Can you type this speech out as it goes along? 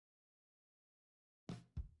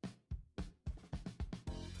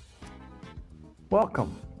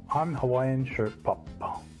Welcome, I'm Hawaiian Shirt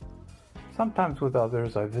Papa. Sometimes with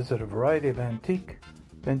others I visit a variety of antique,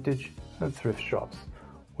 vintage, and thrift shops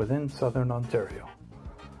within southern Ontario.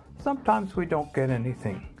 Sometimes we don't get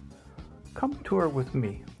anything. Come tour with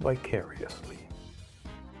me vicariously.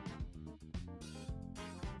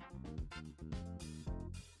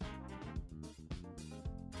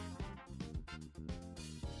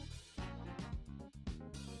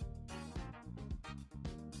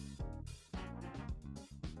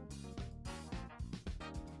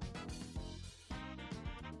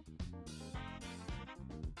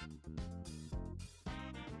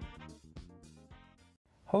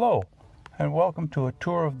 Hello, and welcome to a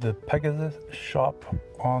tour of the Pegasus Shop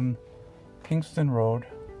on Kingston Road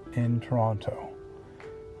in Toronto.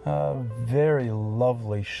 A very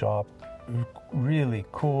lovely shop, really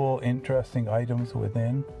cool, interesting items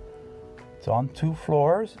within. It's on 2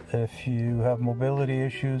 floors. If you have mobility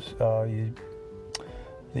issues, the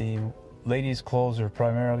ladies' clothes are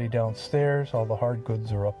primarily downstairs. All the hard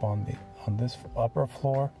goods are up on this upper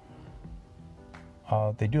floor.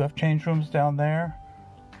 They do have change rooms down there.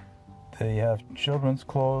 They have children's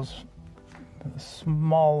clothes, a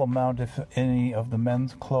small amount, if any, of the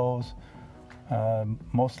men's clothes,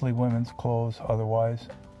 mostly women's clothes otherwise,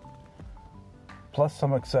 plus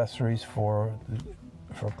some accessories for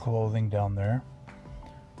clothing down there.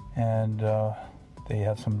 And they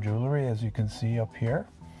have some jewelry, as you can see up here,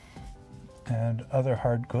 and other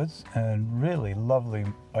hard goods and really lovely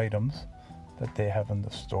items that they have in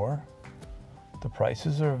the store. The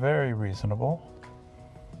prices are very reasonable.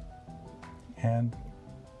 And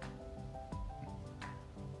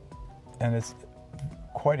it's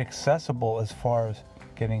quite accessible as far as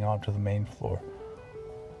getting onto the main floor.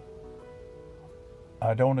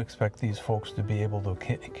 I don't expect these folks to be able to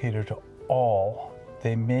cater to all.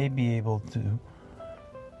 They may be able to,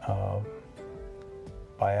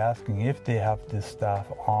 by asking if they have this staff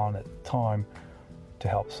on at the time, to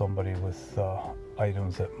help somebody with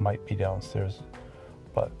items that might be downstairs.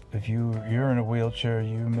 But if you're in a wheelchair,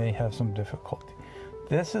 you may have some difficulty.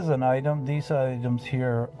 This is an item, these items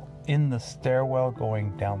here in the stairwell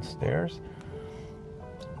going downstairs.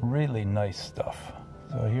 Really nice stuff.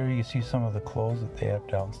 So here you see some of the clothes that they have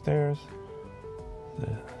downstairs. The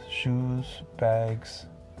shoes, bags,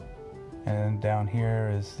 and down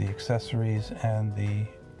here is the accessories and the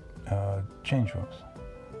change rooms.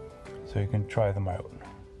 So you can try them out.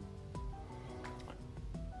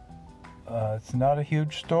 It's not a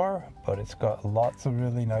huge store, but it's got lots of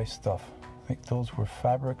really nice stuff. I think those were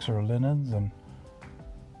fabrics or linens, and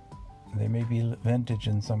they may be vintage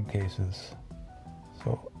in some cases.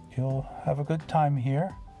 So you'll have a good time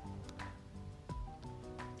here.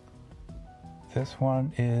 This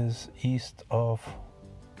one is east of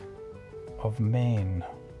Maine.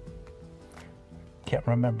 Can't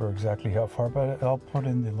remember exactly how far, but I'll put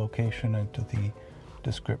in the location into the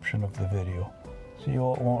description of the video, so you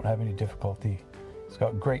won't have any difficulty. It's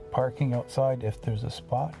got great parking outside if there's a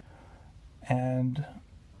spot. And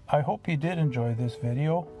I hope you did enjoy this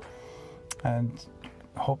video, and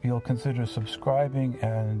hope you'll consider subscribing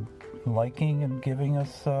and liking and giving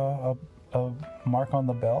us a mark on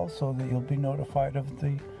the bell so that you'll be notified of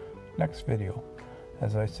the next video.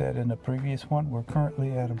 As I said in the previous one, we're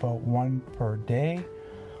currently at about 1 per day,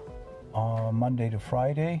 Monday to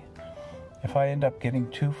Friday. If I end up getting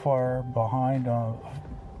too far behind,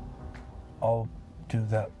 I'll do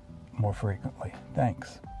that more frequently.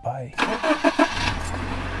 Thanks. Bye.